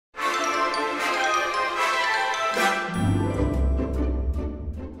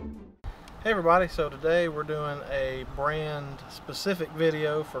Hey everybody, so today we're doing a brand specific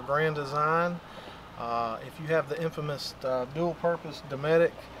video for Grand Design. If you have the infamous dual purpose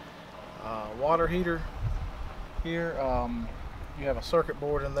dometic water heater here, you have a circuit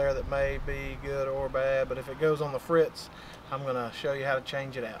board in there that may be good or bad, but if it goes on the fritz, I'm going to show you how to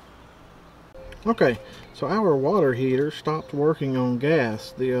change it out. Okay, so our water heater stopped working on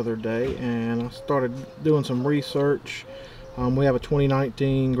gas the other day, and I started doing some research. We have a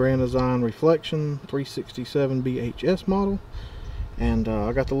 2019 Grand Design Reflection 367 BHS model, and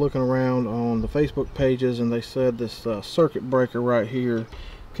I got to looking around on the Facebook pages, and they said this circuit breaker right here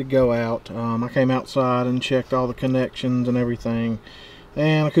could go out. I came outside and checked all the connections and everything,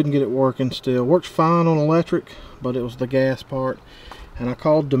 and I couldn't get it working still. Works fine on electric, but it was the gas part. And I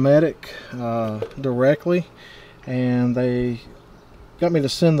called Dometic directly, and they got me to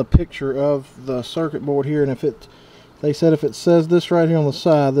send the picture of the circuit board here, and they said if it says this right here on the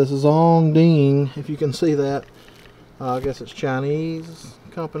side, this is Zong Ding, if you can see that, I guess it's Chinese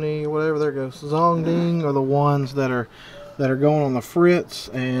company or whatever, there it goes. Zong Ding are the ones that are going on the fritz,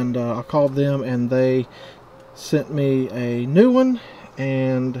 and I called them and they sent me a new one,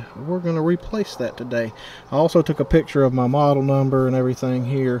 and we're going to replace that today. I also took a picture of my model number and everything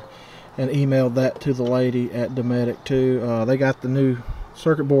here and emailed that to the lady at Dometic too. They got the new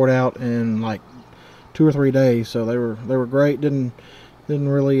circuit board out in like 2 or 3 days, so they were great. Didn't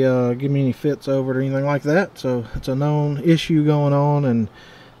really give me any fits over it or anything like that. So it's a known issue going on, and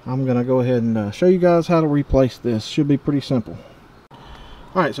I'm gonna go ahead and show you guys how to replace this. Should be pretty simple.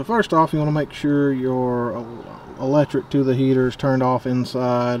 Alright, so first off, you want to make sure your electric to the heater is turned off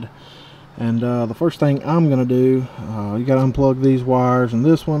inside, and the first thing I'm gonna do, you got to unplug these wires and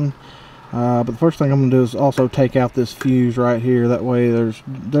this one. But the first thing I'm going to do is also take out this fuse right here. That way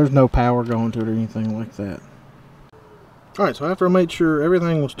there's no power going to it or anything like that. Alright, so after I made sure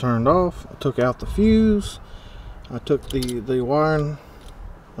everything was turned off, I took out the fuse. I took the wiring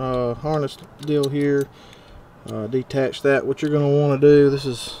harness deal here, detached that. What you're going to want to do, this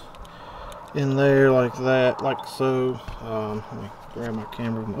is in there like that, like so. Let me grab my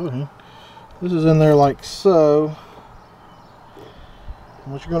camera from the other hand. This is in there like so.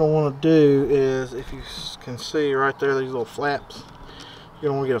 What you're going to want to do is, if you can see right there, these little flaps,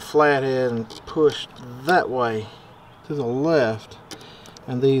 you're going to want to get a flathead and push that way to the left,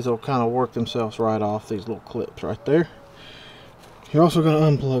 and these will kind of work themselves right off, these little clips right there. You're also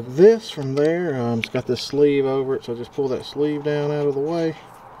going to unplug this from there. It's got this sleeve over it, so just pull that sleeve down out of the way.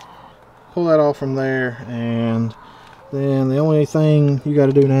 Pull that off from there, and then the only thing you got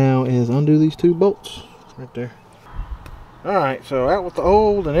to do now is undo these 2 bolts right there. Alright, so out with the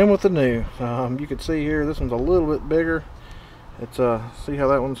old and in with the new. You can see here, this one's a little bit bigger. It's see how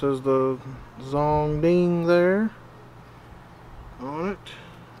that one says the Zong Ding there on it.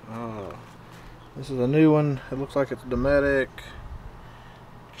 This is a new one. It looks like it's Dometic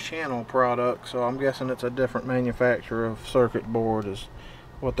channel product, so I'm guessing it's a different manufacturer of circuit board is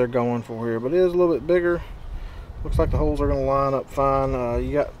what they're going for here. But it is a little bit bigger. Looks like the holes are going to line up fine.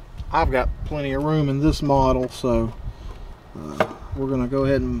 I've got plenty of room in this model, so we're going to go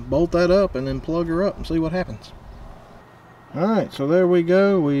ahead and bolt that up and then plug her up and see what happens. Alright, so there we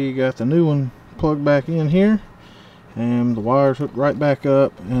go. We got the new one plugged back in here, and the wires hooked right back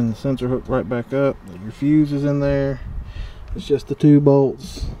up, and the sensor hooked right back up. Your fuse is in there. It's just the 2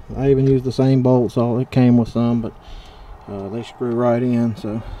 bolts. I even used the same bolts, so it came with some, but they screw right in.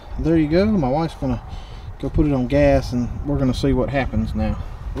 So there you go. My wife's going to go put it on gas, and we're going to see what happens now.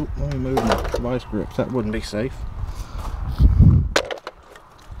 Oop, let me move my vice grips. That wouldn't be safe.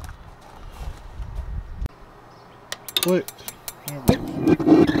 Clicked.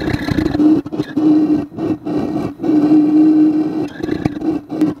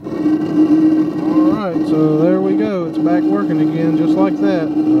 Alright, so there we go. It's back working again just like that.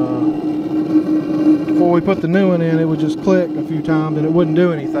 Before we put the new one in, it would just click a few times and it wouldn't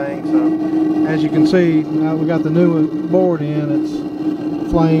do anything. So as you can see, now we got the new board in,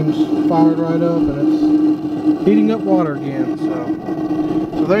 it's flames fired right up and it's heating up water again.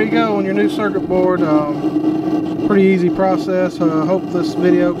 So there you go on your new circuit board. Pretty easy process. I hope this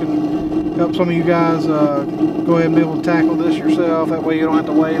video can help some of you guys go ahead and be able to tackle this yourself. That way you don't have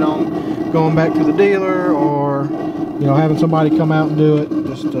to wait on going back to the dealer or having somebody come out and do it.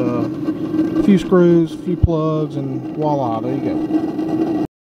 Just a few screws, a few plugs, and voila, there you go.